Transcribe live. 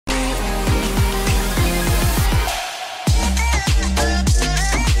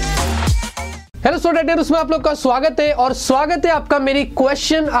Hello student, उसमें आप लोग का स्वागत है और स्वागत है आपका मेरी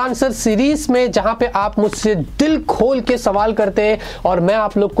क्वेश्चन आंसर सीरीज में, जहां पे आप मुझसे दिल खोल के सवाल करते हैं और मैं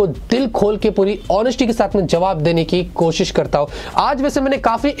आप लोग को दिल खोल के पूरी ऑनेस्टी के साथ में जवाब देने की कोशिश करता हूं। आज वैसे मैंने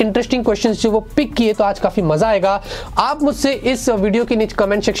काफी इंटरेस्टिंग क्वेश्चंस जो वो पिक किए, तो आज काफी मजा आएगा। आप मुझसे इस वीडियो के नीचे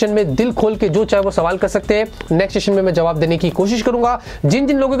कमेंट सेक्शन में दिल खोल के जो चाहे वो सवाल कर सकते हैं। नेक्स्ट सेशन में मैं जवाब देने की कोशिश करूंगा। जिन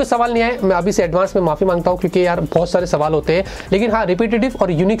जिन लोगों के सवाल नहीं आए, मैं अभी से एडवांस में माफी मांगता हूं, क्योंकि यार बहुत सारे सवाल होते हैं, लेकिन हाँ, रिपीटेटिव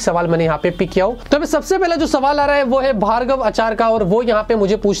और यूनिक सवाल मैंने यहाँ पे पिक किया हूं। तो सबसे पहले जो सवाल आ रहा है वो है भार्गव आचार का, और वो यहाँ पे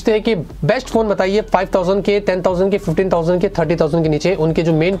मुझे पूछते हैं कि बेस्ट फोन बताइए 5000 के, 10000 के, 15000 के, 30000 के नीचे। उनके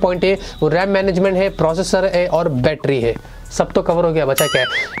जो मेन पॉइंट है वो रैम मैनेजमेंट है, प्रोसेसर है और बैटरी है। सब तो कवर हो गया, बचा क्या है।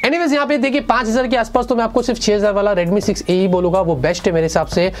 एनीवेज यहाँ पे देखिए 5000 के आसपास तो मैं आपको सिर्फ 6000 वाला Redmi 6A ही बोलूंगा, वो बेस्ट है मेरे हिसाब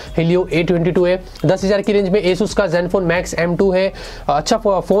से। Helio A22 है। 10000 की रेंज में Asus का Zenfone Max M2 है, अच्छा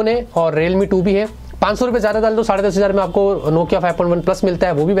फोन है, और Realme 2 भी है। 500 रुपए ज्यादा डाल दो, 10,500 में आपको Nokia 5.1 Plus मिलता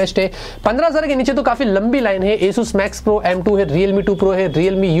है, वो भी बेस्ट है। 15,000 के नीचे तो काफी लंबी लाइन है। Asus Max Pro M2 है, Realme 2 Pro है,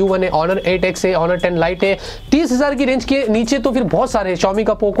 Realme U1 है, Honor 8X है, Honor 10 Lite है। 30,000 की रेंज के नीचे तो फिर बहुत सारे, Xiaomi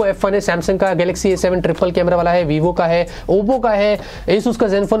का Poco F1 है, Samsung का Galaxy A7 ट्रिपल कैमरा वाला है, Vivo का है, Oppo का है, Asus का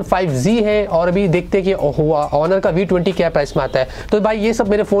Zenfone 5G है, और अभी देखते हैं कि Honor का V20 क्या प्राइस में आता है। तो भाई ये सब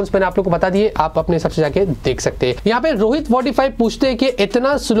मेरे फोन्स मैंने आप लोग को बता दिए, आप अपने हिसाब से जाके देख सकते हैं। यहाँ पे रोहित 45 पूछते हैं कि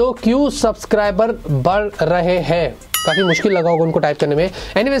इतना स्लो क्यों सब्सक्राइबर बढ़ रहे हैं। काफी मुश्किल लगा होगा उनको टाइप करने में।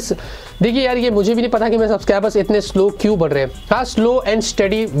 एनीवेज देखिए यार, ये मुझे भी नहीं पता कि मेरे सब्सक्राइबर्स इतने स्लो क्यों बढ़ रहे हैं। हाँ, slow and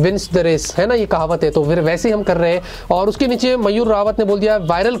study wins the race, है ना, ये कहावत है, तो फिर वैसे ही हम कर रहे हैं। और उसके नीचे मयूर रावत ने बोल दिया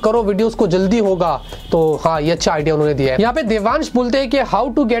वायरल करो वीडियोस को, जल्दी होगा। तो हाँ, ये अच्छा आइडिया उन्होंने दिया है। यहाँ पे देवांश बोलते हैं कि how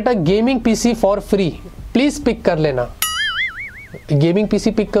to get a gaming PC for free, please pick कर लेना। गेमिंग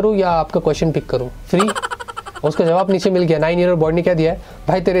पीसी पिक करूँ या आपका क्वेश्चन पिक करूँ फ्री? उसका जवाब नीचे मिल गया। 9 ईयर बोर्ड ने क्या दिया है,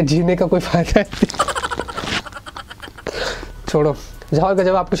 भाई तेरे जीने का कोई फायदा है। छोड़ो, जवाब का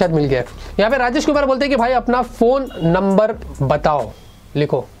जवाब आपको शायद मिल गया। यहाँ पे राजेश कुमार बोलते हैं कि भाई अपना फोन नंबर बताओ,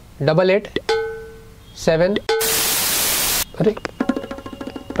 लिखो 8887। अरे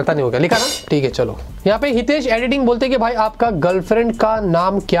पता नहीं हो गया, लिखा ना, ठीक है चलो। यहाँ पे हितेश एडिटिंग बोलते हैं कि भाई आपका गर्लफ्रेंड का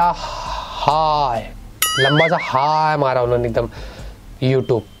नाम क्या? हाय, लंबा सा हाय मारा उन्होंने एकदम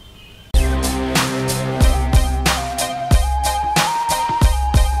यूट्यूब।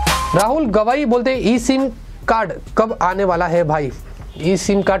 राहुल गवाई बोलते हैं ई सिम कार्ड कब आने वाला है भाई? ई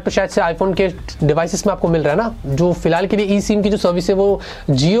सिम कार्ड तो शायद से आईफोन के डिवाइसेस में आपको मिल रहा है ना। जो फिलहाल के लिए ई सिम की जो सर्विस है वो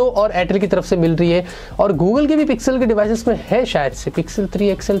जियो और एयरटेल की तरफ से मिल रही है, और गूगल के भी पिक्सल के डिवाइसेस में है शायद से, पिक्सल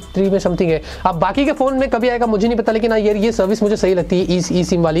 3 XL 3 में समथिंग है। अब बाकी के फोन में कभी आएगा मुझे नहीं पता, लेकिन यार ये सर्विस मुझे सही लगती है। ई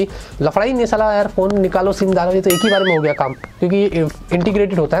सिम वाली लफड़ाई नहीं साला यार, फोन निकालो सिम डालो, तो एक ही बार में हो गया काम, क्योंकि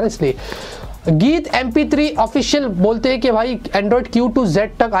इंटीग्रेटेड होता है ना, इसलिए। गीत MP3 ऑफिशियल बोलते हैं कि भाई एंड्रॉइड Q to Z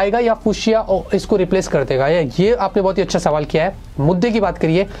तक आएगा या फुशिया इसको रिप्लेस कर देगा? ये आपने बहुत ही अच्छा सवाल किया है। मुद्दे की बात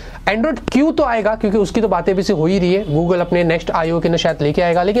करिए, एंड्रॉइड Q तो आएगा, क्योंकि उसकी तो बातें भी से हो ही रही है। गूगल अपने नेक्स्ट IO के न शायद लेके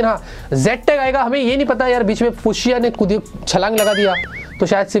आएगा, लेकिन हाँ Z तक आएगा हमें ये नहीं पता यार। बीच में फुशिया ने छलांग लगा दिया तो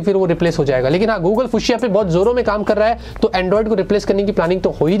शायद से फिर वो रिप्लेस हो जाएगा, लेकिन हाँ गूगल फुशिया पे बहुत जोरों में काम कर रहा है, तो एंड्रॉइड को रिप्लेस करने की प्लानिंग तो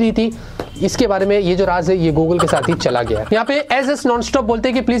हो ही रही थी। इसके बारे में ये जो राज है ये गूगल के साथ ही चला गया है। यहाँ पे एस नॉन स्टॉप बोलते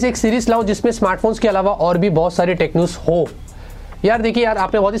हैं कि प्लीज एक सीरीज लाओ जिसमें स्मार्टफोन्स के अलावा और भी बहुत सारे टेक न्यूज हो। यार देखिए यार,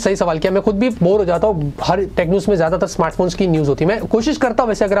 आपने बहुत ही सही सवाल किया। मैं खुद भी बोर हो जाता हूँ, हर टेक न्यूज़ में ज्यादातर स्मार्टफोन्स की न्यूज़ होती है। मैं कोशिश करता हूँ,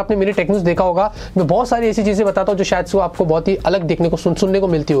 वैसे अगर आपने मेरी टेक न्यूज़ देखा होगा, मैं बहुत सारी ऐसी चीजें बताता हूँ जो शायद से आपको बहुत ही अलग देखने को सुनने को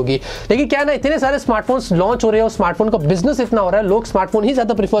मिलती होगी। लेकिन क्या ना, इतने सारे स्मार्टफोन्स लॉन्च हो रहे हैं और स्मार्टफोन का बिजनेस इतना हो रहा है, लोग स्मार्टफोन ही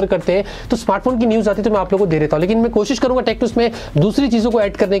ज्यादा प्रीफर करते हैं, तो स्मार्टफोन की न्यूज़ आती है तो मैं आप लोगों को दे देता हूँ। लेकिन मैं कोशिश करूंगा टेक न्यूज़ में दूसरी चीजों को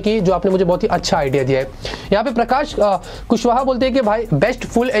ऐड करने की, जो आपने मुझे बहुत ही अच्छा आइडिया दिया है। यहाँ पे प्रकाश कुशवाहा बोलते हैं कि भाई बेस्ट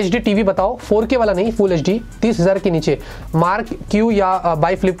फुल HD टीवी बताओ, 4K वाला नहीं, फुल HD 30,000 के नीचे, मार्क Q या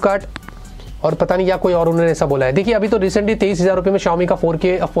बाय फ्लिपकार्ट, और पता नहीं या कोई और उन्होंने ऐसा बोला है। देखिए अभी तो रिसेंटली 23,000 रुपए में Xiaomi का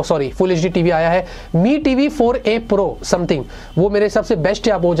 4K फुल HD टीवी आया है, Mi TV 4A Pro something, वो मेरे हिसाब से बेस्ट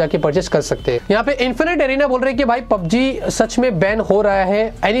है, आप वो जाके परचेस कर सकते हैं। यहाँ पे इन्फिनिट एरिना बोल रहे हैं कि भाई PUBG सच में बैन हो रहा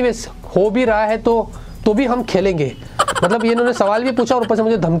है। एनीवेज हो भी रहा है तो भी हम खेलेंगे। मतलब ये इन्होंने सवाल भी पूछा और ऊपर से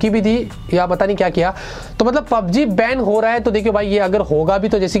मुझे धमकी भी दी, या पता नहीं क्या किया। तो मतलब PUBG बैन हो रहा है, तो देखिए भाई ये अगर होगा भी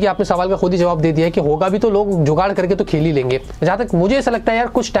तो, जैसे कि आपने सवाल का खुद ही जवाब दे दिया है कि होगा भी तो लोग जुगाड़ करके तो खेल ही लेंगे। जहां तक मुझे ऐसा लगता है यार,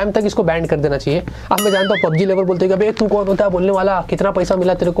 कुछ टाइम तक इसको बैन कर देना चाहिए। अब मैं जानता हूँ PUBG लेवल बोलते हैं कि तू कौन होता है बोलने वाला, कितना पैसा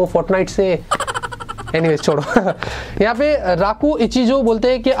मिला तेरे को फोर्टनाइट से। एनीवेज छोड़ो। यहाँ पे राकू इचिजो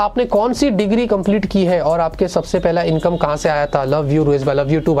बोलते हैं कि आपने कौन सी डिग्री कंप्लीट की है और आपके सबसे पहला इनकम कहाँ से आया था? लव यू रुहेश भाई,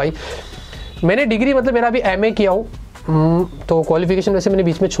 लव यू टू भाई। मैंने डिग्री मतलब मेरा अभी MA किया हूँ, तो क्वालिफिकेशन वैसे मैंने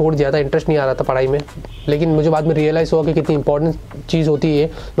बीच में छोड़ दिया था, इंटरेस्ट नहीं आ रहा था पढ़ाई में, लेकिन मुझे बाद में रियलाइज़ हुआ कि कितनी इंपॉर्टेंट चीज़ होती है।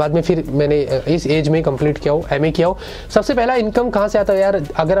 बाद में फिर मैंने इस एज में कंप्लीट किया हूँ, MA किया हूँ। सबसे पहला इनकम कहाँ से आता है यार?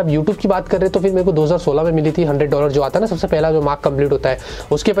 अगर आप यूट्यूब की बात कर रहे हैं तो फिर मेरे को 2016 में मिली थी $100 जो आता है ना सबसे पहला जो मार्क कंप्लीट होता है।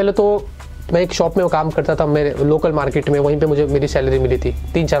 उसके पहले तो मैं एक शॉप में काम करता था मेरे लोकल मार्केट में, वहीं पे मुझे मेरी सैलरी मिली थी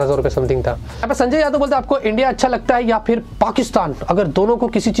 3-4 हज़ार रुपये समथिंग था। यहाँ पे संजय यादव बोलते आपको इंडिया अच्छा लगता है या फिर पाकिस्तान, अगर दोनों को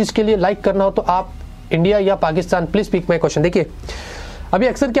किसी चीज़ के लिए लाइक करना हो तो आप इंडिया या Pakistan, please pick my question. देखिए अभी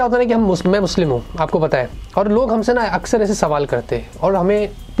अक्सर क्या होता है कि मैं मुस्लिम हूँ, आपको पता है, और लोग हमसे ना अक्सर ऐसे सवाल करते हैं और हमें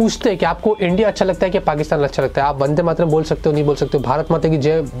पूछते हैं कि आपको इंडिया अच्छा लगता है कि पाकिस्तान अच्छा लगता है। आप वंदे मातरम बोल सकते हो, नहीं बोल सकते हो, भारत माता की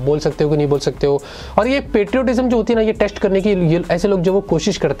जय बोल सकते हो कि नहीं बोल सकते हो। और ये पेट्रियोटिज्म जो होती है ना, ये टेस्ट करने की ऐसे लोग जो वो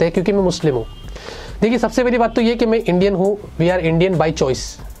कोशिश करते हैं क्योंकि मैं मुस्लिम हूँ। देखिए सबसे पहली बात तो ये कि मैं इंडियन हूँ, we are Indian by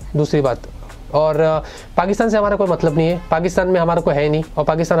choice. दूसरी बात, और पाकिस्तान से हमारा कोई मतलब नहीं है, पाकिस्तान में हमारा कोई है नहीं, और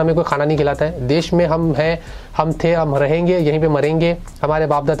पाकिस्तान हमें कोई खाना नहीं खिलाता है। देश में हम हैं, हम थे, हम रहेंगे, यहीं पे मरेंगे, हमारे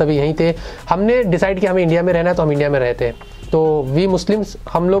बाप दादा भी यहीं थे। हमने डिसाइड किया हमें इंडिया में रहना है तो हम इंडिया में रहते हैं। तो वी मुस्लिम्स,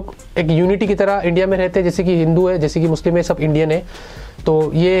 हम लोग एक यूनिटी की तरह इंडिया में रहते हैं, जैसे कि हिंदू है, जैसे कि मुस्लिम है, सब इंडियन है।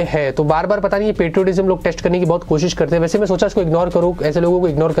 तो ये है, तो बार बार पता नहीं ये पेट्रियोटिज्म लोग टेस्ट करने की बहुत कोशिश करते हैं। वैसे मैं सोचा इसको इग्नोर करूँ, ऐसे लोगों को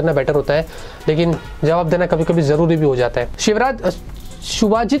इग्नोर करना बेटर होता है, लेकिन जवाब देना कभी कभी ज़रूरी भी हो जाता है। शिवराज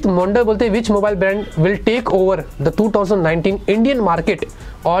शुभाजीत मोंडा बोलते हैं विच mobile brand will take over the 2019 Indian market,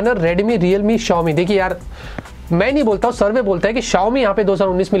 honour, Redmi, Realme, Xiaomi. देखिए यार मैं नहीं बोलता हूँ, सर्वे बोलता है कि शाओमी यहाँ पे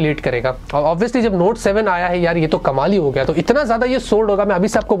 2019 में लीड करेगा। और ऑब्वियसली जब नोट 7 आया है यार, ये तो कमाल ही हो गया, तो इतना ज्यादा ये सोल्ड होगा। मैं अभी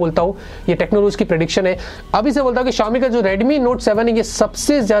से आपको बोलता हूँ, ये टेक्नो रूज की प्रेडिक्शन है, अभी से बोलता हूँ कि शाओमी का जो रेडमी नोट 7 है ये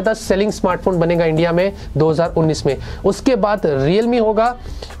सबसे ज्यादा सेलिंग स्मार्टफोन बनेगा इंडिया में 2019 में। उसके बाद रियलमी होगा,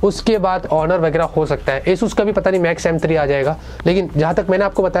 उसके बाद ऑनर वगैरह हो सकता है, एसूस का भी पता नहीं मैक्स M3 आ जाएगा, लेकिन जहां तक मैंने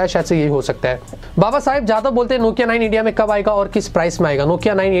आपको बताया शायद से यही हो सकता है। बाबा साहेब जादव बोलते हैं नोकिया 9 इंडिया में कब आएगा और किस प्राइस में आएगा।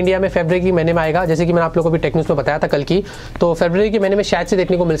 नोकिया 9 इंडिया में फरवरी की महीने में आएगा, जैसे कि मैंने आप लोगों को भी टेक्निक्स में बताया था कल की, तो फरवरी के महीने में शायद से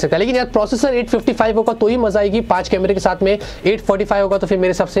देखने को मिल सकता है। लेकिन यार प्रोसेसर 855 होगा तो ही मजा आएगी, 5 कैमरे के साथ में 845 होगा तो फिर मेरे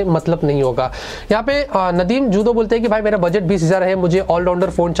हिसाब से मतलब नहीं होगा। यहाँ पे नदीम जूदो बोलते हैं कि भाई मेरा बजट 20,000 है, मुझे ऑलराउंडर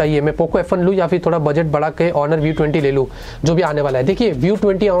फोन चाहिए, मैं पोको F1 लूँ या फिर थोड़ा बजट बढ़ा के ऑनर V20 ले लूँ जो भी आने वाला है। देखिए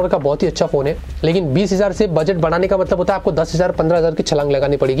V20 ऑनर का बहुत ही अच्छा फोन है, लेकिन 20,000 से बजट बढ़ाने का मतलब होता है आपको 10,000 15,000 की छलांग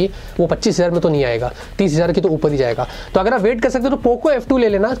लगानी पड़ेगी, वो 25,000 में तो नहीं आएगा, 30,000 की तो ऊपर ही जाएगा। तो अगर आप वेट कर सकते हो तो पोको F2 ले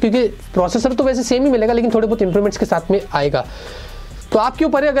लेना, क्योंकि प्रोसेसर तो वैसे सेम ही मिलेगा लेकिन थोड़े बहुत इंप्रूवमेंट्स के साथ में आएगा। तो आपके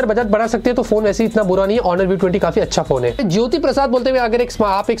ऊपर है, अगर बजट बढ़ा सकते हैं तो फोन वैसे इतना बुरा नहीं है, ऑनर V20 काफी अच्छा फोन है। ज्योति प्रसाद बोलते हुए अगर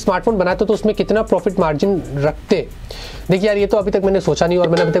आप एक स्मार्टफोन बनाते हो तो उसमें कितना प्रॉफिट मार्जिन रखते। देखिए यार ये तो अभी तक मैंने सोचा नहीं और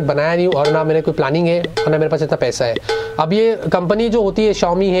मैंने अभी तक बनाया नहीं, और ना मेरे कोई प्लानिंग है और ना मेरे पास इतना पैसा है। अब ये कंपनी जो होती है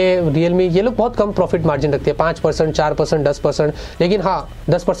शाओमी है, रियलमी, ये लोग बहुत कम प्रॉफिट मार्जिन रखते हैं, 5%, 4%, 10%, लेकिन हाँ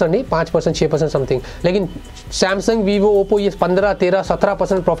 10% नहीं, 5%, 6% समथिंग। लेकिन सैमसंग, वीवो, ओप्पो ये 15, 13,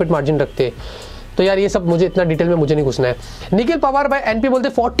 17% प्रॉफिट मार्जिन रखते हैं। तो यार ये सब मुझे इतना डिटेल में मुझे नहीं घुसना है। निखिल पवार भाई एनपी बोलते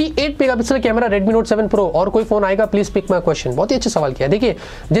 48 megapixel camera Redmi note 7 pro और कोई फोन आएगा, प्लीज पिक माय क्वेश्चन। बहुत ही अच्छा सवाल किया। देखिए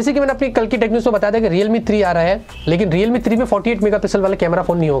जैसे कि मैंने अपनी कल की टेक्निक्स में बताया था कि रियलमी 3 आ रहा है, लेकिन रियलमी 3 में 48 मेगापिक्सल वाला कैमरा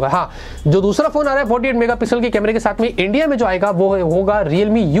फोन नहीं होगा। हाँ जो दूसरा फोन आ रहा है 48 मेगापिक्सल के कैमरे के साथ में इंडिया में जो आएगा वो होगा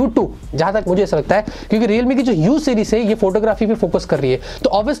रियलमी U2, जहां तक मुझे ऐसा लगता है, क्योंकि रियलमी की जो U सीरीज है ये फोटोग्राफी पे फोकस कर रही है, तो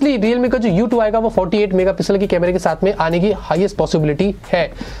ऑब्वियसली रियलमी का जो U2 आएगा वो 48 मेगापिक्सल के कैमरे के साथ में आने की हाईएस्ट पॉसिबिलिटी है,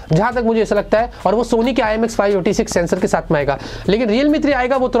 जहां तक मुझे ऐसा लगता है। और वो सोनी के IMX586 सेंसर के साथ में आएगा, लेकिन Realme 3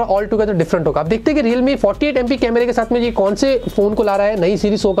 आएगा वो थोड़ा ऑल टुगेदर डिफरेंट होगा। अब देखते हैं कि Realme 48MP कैमरे के साथ में ये कौन से फोन को ला रहा है, नई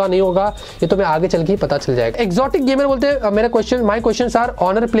सीरीज होगा नहीं होगा, ये तो मैं आगे चल के पता चल जाएगा। एक्सोटिक गेमर बोलते हैं मेरा question, my questions are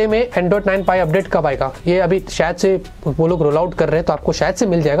honour play में Android 9 Pie अपडेट कब आएगा। ये अभी शायद से वो लोग रोल आउट कर रहे हैं, तो आपको शायद से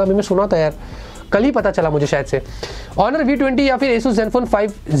मिल जाएगा। मैं सुना था यार, कल ही पता चला मुझे शायद से। ऑनर V20 या फिर Asus Zenfone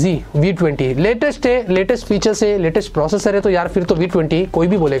 5G V20 latest है, लेटेस्ट फीचर्स है, लेटेस्ट प्रोसेसर है, तो यार फिर तो V20 कोई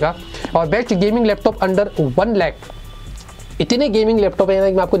भी बोलेगा। और best gaming laptop under 1 lakh, इतने गेमिंग लैपटॉप है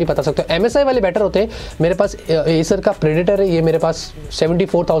मैं आपको नहीं बता सकता। MSI वाले बेटर होते हैं। मेरे पास एसर का प्रेडेटर है, ये मेरे पास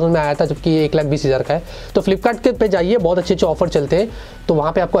 74,000 में आया था, जबकि ये 1,20,000 का है। तो फ्लिपकार्ट पे जाइए, बहुत अच्छे अच्छे ऑफर चलते हैं, तो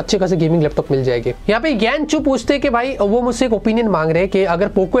वहाँ पे आपको अच्छे खासे गेमिंग लैपटॉप मिल जाएंगे। यहाँ पे ज्ञान चू पूछते हैं कि भाई वो मुझसे एक ओपिनियन मांग रहे हैं कि अगर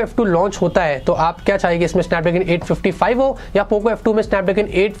पोको F2 लॉन्च होता है तो आप क्या चाहेंगे, इसमें स्नैपड्रैगन 855 हो या पोको F2 में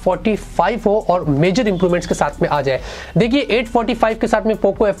स्नैपड्रैगन 845 हो और मेजर इंप्रूवमेंट्स के साथ में आ जाए। देखिए 845 के साथ में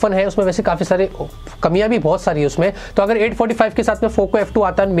पोको F1 है, उसमें वैसे काफी सारे कमियां भी बहुत सारी है उसमें, तो अगर 845 के साथ में पोको F2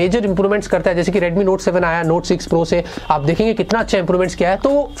 आता है, मेजर इंप्रूवमेंट्स करता है, जैसे कि Redmi Note 7 आया Note 6 Pro से, आप देखेंगे कितना अच्छा इंप्रूवमेंट्स किया है,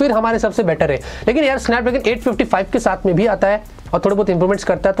 तो फिर हमारे सबसे बेटर है। लेकिन यार स्नैपड्रैगन 855 के साथ में भी आता है और थोड़े बहुत इंप्रूवमेंट्स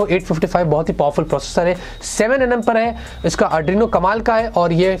करता है, तो 855 बहुत ही पावरफुल प्रोसेसर है, 7nm पर है, इसका Adreno कमाल का है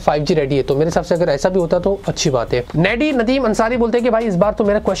और ये 5G रेडी है, तो मेरे हिसाब से अगर ऐसा भी होता तो अच्छी बात है। नेडी नदीम अंसारी बोलते हैं कि भाई इस बार तो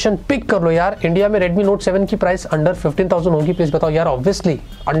मेरा क्वेश्चन पिक कर लो यार, इंडिया में Redmi Note 7 की प्राइस अंडर 15,000 होगी, प्लीज बताओ। यार ऑब्वियसली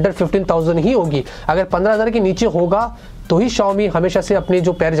अंडर 15,000 ही होगी, अगर 15,000 के नीचे होगा तो ही Xiaomi हमेशा से अपनी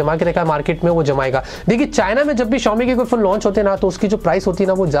जो पैर जमा के रखा है मार्केट में वो जमाएगा। देखिए चाइना में जब भी Xiaomi के कोई फोन लॉन्च होते हैं ना, तो उसकी जो प्राइस होती है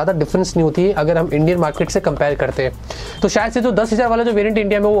ना वो ज़्यादा डिफरेंस नहीं होती है अगर हम इंडियन मार्केट से कंपेयर करते हैं। तो शायद से जो 10,000 वाला जो वेरिएंट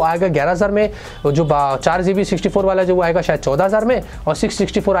इंडिया में वो आएगा 11,000 में, जो 4GB 64 वाला जो वो आएगा शायद 14,000 में, और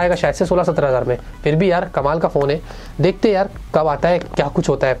 664 आएगा शायद से 16-17,000 में। फिर भी यार कमाल का फोन है, देखते यार कब आता है, क्या कुछ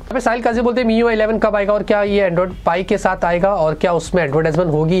होता है। साहिल काजी बोलते हैं MIUI 11 कब आएगा और क्या ये एंड्रॉइड पाई के साथ आएगा और क्या उसमें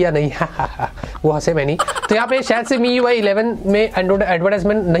एडवर्टाइजमेंट होगी या नहीं। वो हंसे मैं नहीं। तो यहाँ पे शायद से MIUI 11 में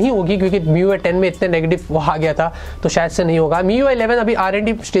एडवर्टाइजमेंट नहीं होगी क्योंकि MIUI 10 में इतने नेगेटिव वो आ गया था, तो शायद से नहीं होगा। MIUI 11 अभी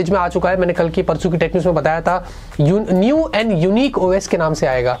R&D स्टेज में आ चुका है, मैंने कल की परसों की टेक न्यूज़ में बताया था, न्यू एंड यूनिक OS के नाम से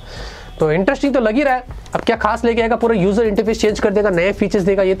आएगा। तो इंटरेस्टिंग तो लग ही रहा है। अब क्या खास लेके आएगा, पूरा यूजर इंटरफेस चेंज कर देगा, नए फीचर्स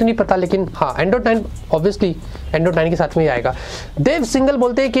देगा, ये तो नहीं पता, लेकिन हाँ एंड्रॉइड 9 ऑब्वियसली एंड्रॉइड 9 के साथ में ही आएगा। देव सिंगल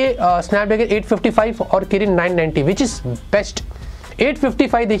बोलते हैं कि स्नैपड्रैगन 855 और किरिन 990 विच इज बेस्ट।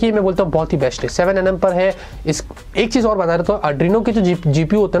 855 देखिए मैं बोलता हूँ बहुत ही बेस्ट है, 7nm पर है। इस एक चीज़ और बता रहा था, अड्रीनो के जो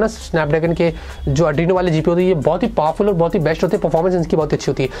GPU होते हैं ना, स्नैपड्रैगन के जो अड्रीनो वाले GPU होते हैं, ये बहुत ही पावरफुल और बहुत ही बेस्ट होते हैं, परफॉर्मेंस इनकी बहुत अच्छी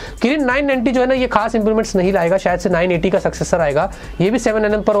होती है। किरिन 990 जो है ना, ये खास इंप्रूवमेंट्स नहीं लाएगा, शायद से 980 का सक्सेसर आएगा, ये भी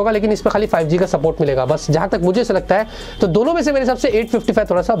 7nm पर होगा, लेकिन इसमें खाली 5G का सपोर्ट मिलेगा बस, जहां तक मुझे ऐसा लगता है। तो दोनों में से मेरे हिसाब से 855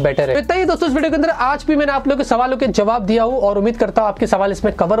 थोड़ा सा बेटर है। इतना ही दोस्तों इस वीडियो के अंदर। आज भी मैंने आप लोगों के सवालों के जवाब दिया हूँ और उम्मीद करता हूँ आपके सवाल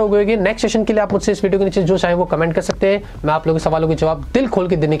इसमें कवर हो गए। नेक्स्ट सेशन के लिए आप मुझसे इस वीडियो के नीचे जो चाहे वो कमेंट कर सकते हैं, मैं आप लोगों के सवालों के जवाब दिल खोल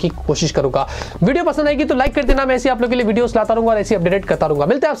के देने की कोशिश करूंगा। वीडियो पसंद आएगी तो लाइक कर देना, मैं ऐसे आप लोगों के लिए वीडियोस लाता रहूंगा और ऐसे अपडेट करता रहूंगा।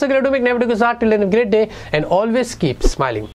 मिलते हैं आपसे अगले वीडियो में एक नए वीडियो के साथ। Till then great day and always keep smiling.